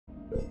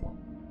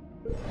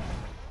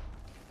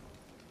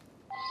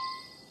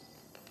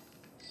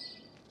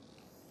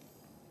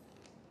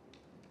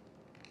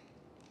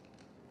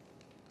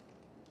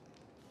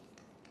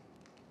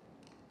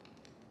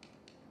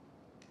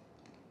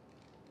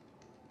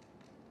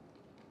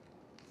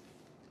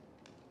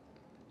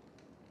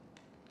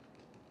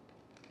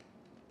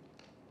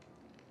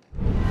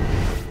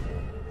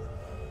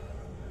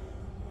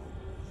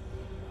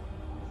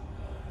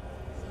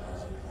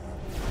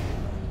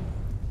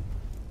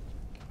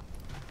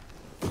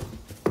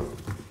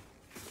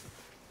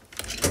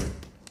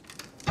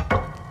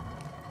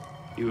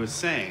You were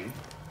saying?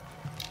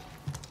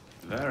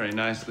 Very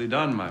nicely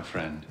done, my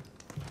friend.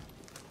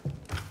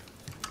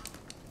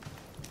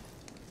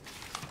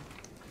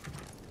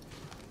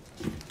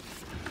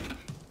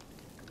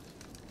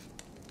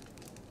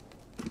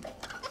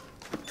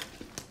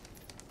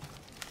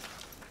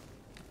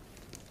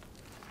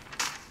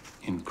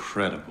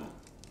 Incredible.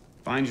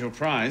 Find your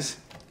prize?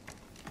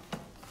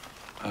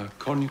 A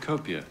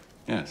cornucopia,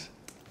 yes.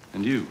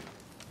 And you?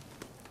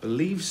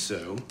 Believe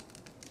so.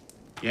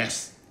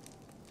 Yes.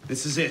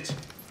 This is it.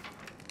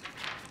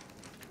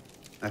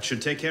 That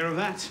should take care of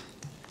that.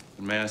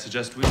 Then may I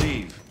suggest we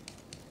leave?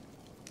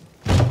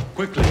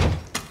 Quickly.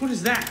 What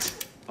is that?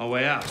 Our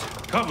way out.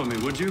 Cover me,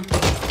 would you?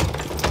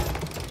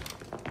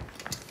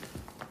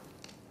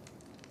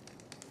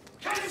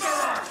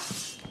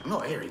 I'm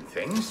not hearing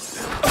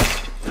things.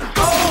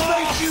 I'll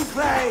make you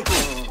play!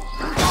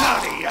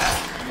 Bloody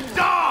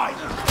die!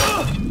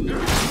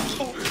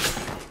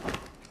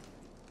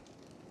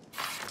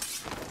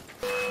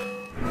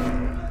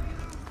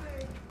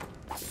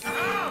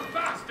 Ah,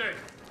 bastard!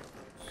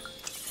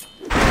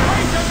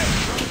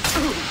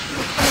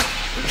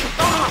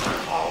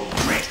 I'll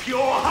rip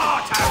your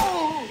heart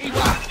out!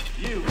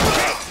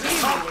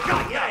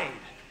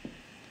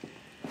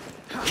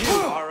 You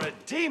are a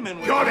demon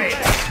with Got a it!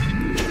 blade.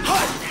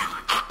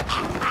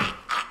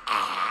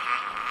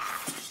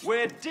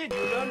 Where did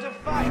you learn to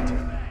fight?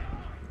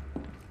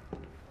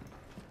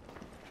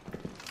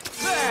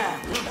 There!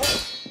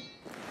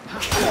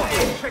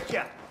 Trick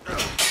ya!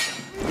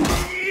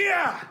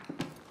 Yeah!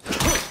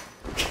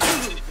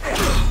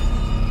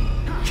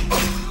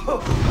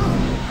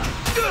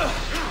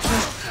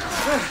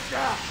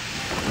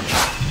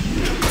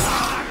 You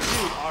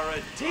are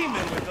a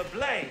demon with a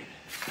blade.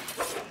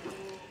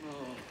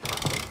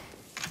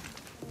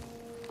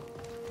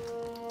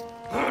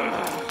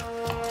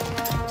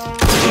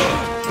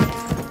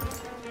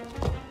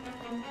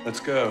 Let's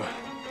go.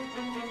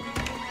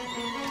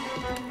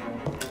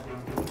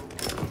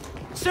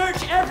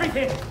 Search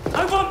everything!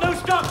 I want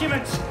those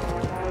documents!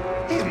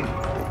 Him!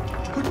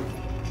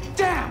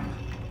 Damn!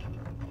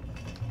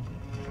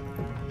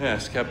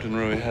 Yes, Captain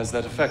Rui has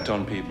that effect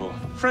on people.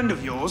 Friend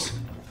of yours?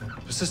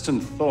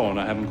 Persistent thorn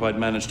I haven't quite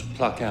managed to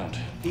pluck out.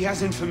 He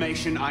has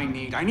information I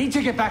need. I need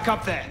to get back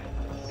up there.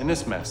 In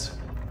this mess,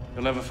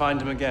 you'll never find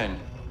him again.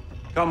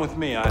 Come with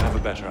me, I have a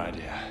better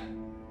idea.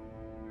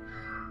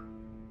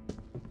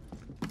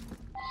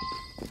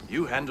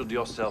 You handled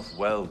yourself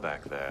well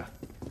back there.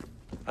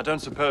 I don't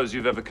suppose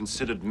you've ever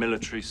considered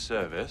military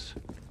service?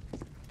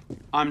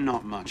 I'm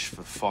not much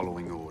for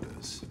following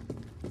orders.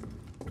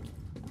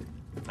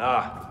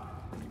 Ah,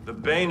 the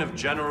bane of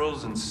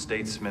generals and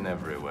statesmen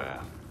everywhere.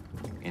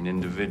 An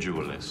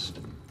individualist.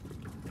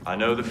 I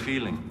know the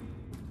feeling.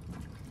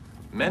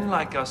 Men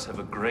like us have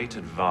a great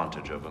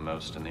advantage over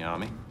most in the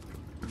army.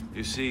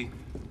 You see,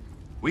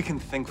 we can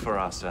think for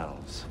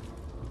ourselves.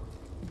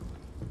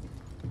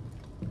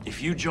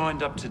 If you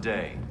joined up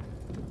today,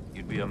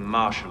 you'd be a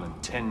marshal in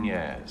 10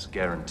 years,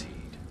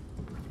 guaranteed.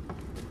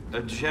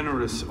 A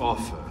generous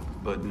offer,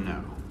 but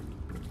no.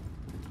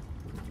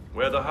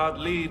 Where the heart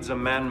leads, a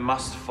man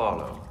must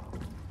follow.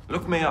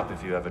 Look me up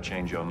if you ever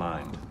change your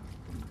mind.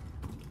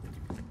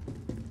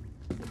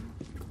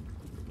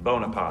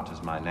 Bonaparte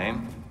is my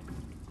name.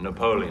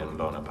 Napoleon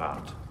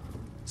Bonaparte.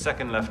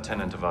 Second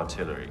Lieutenant of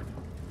Artillery.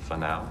 For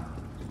now.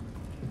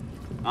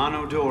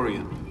 Anno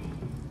Dorian.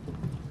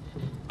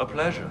 A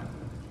pleasure.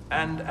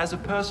 And as a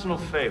personal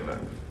favor,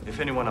 if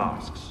anyone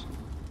asks,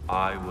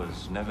 I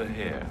was never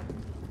here.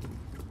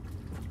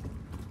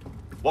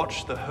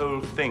 Watch the whole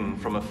thing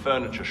from a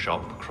furniture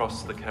shop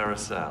across the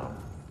carousel.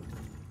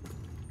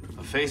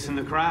 A face in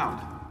the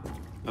crowd.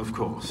 Of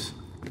course.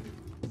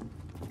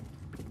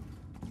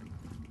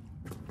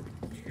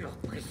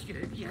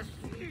 Précieux, bien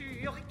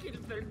sûr qu'ils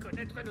veulent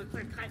connaître nos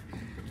secrets,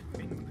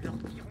 mais nous ne leur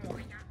dirons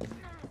rien.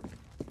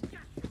 Non,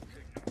 bien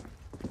sûr que non.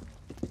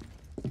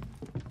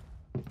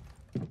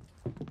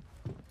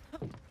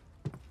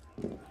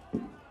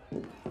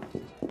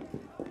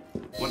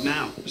 What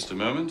now? Just a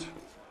moment.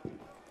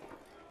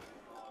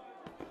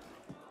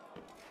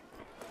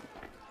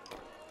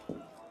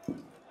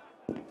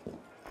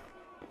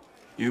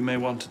 You may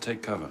want to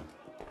take cover.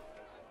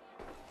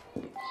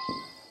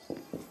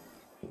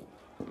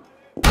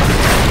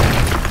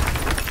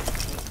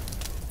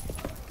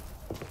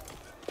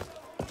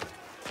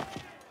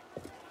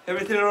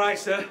 Everything all right,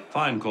 sir?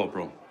 Fine,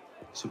 Corporal.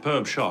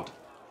 Superb shot.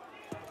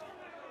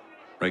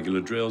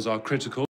 Regular drills are critical.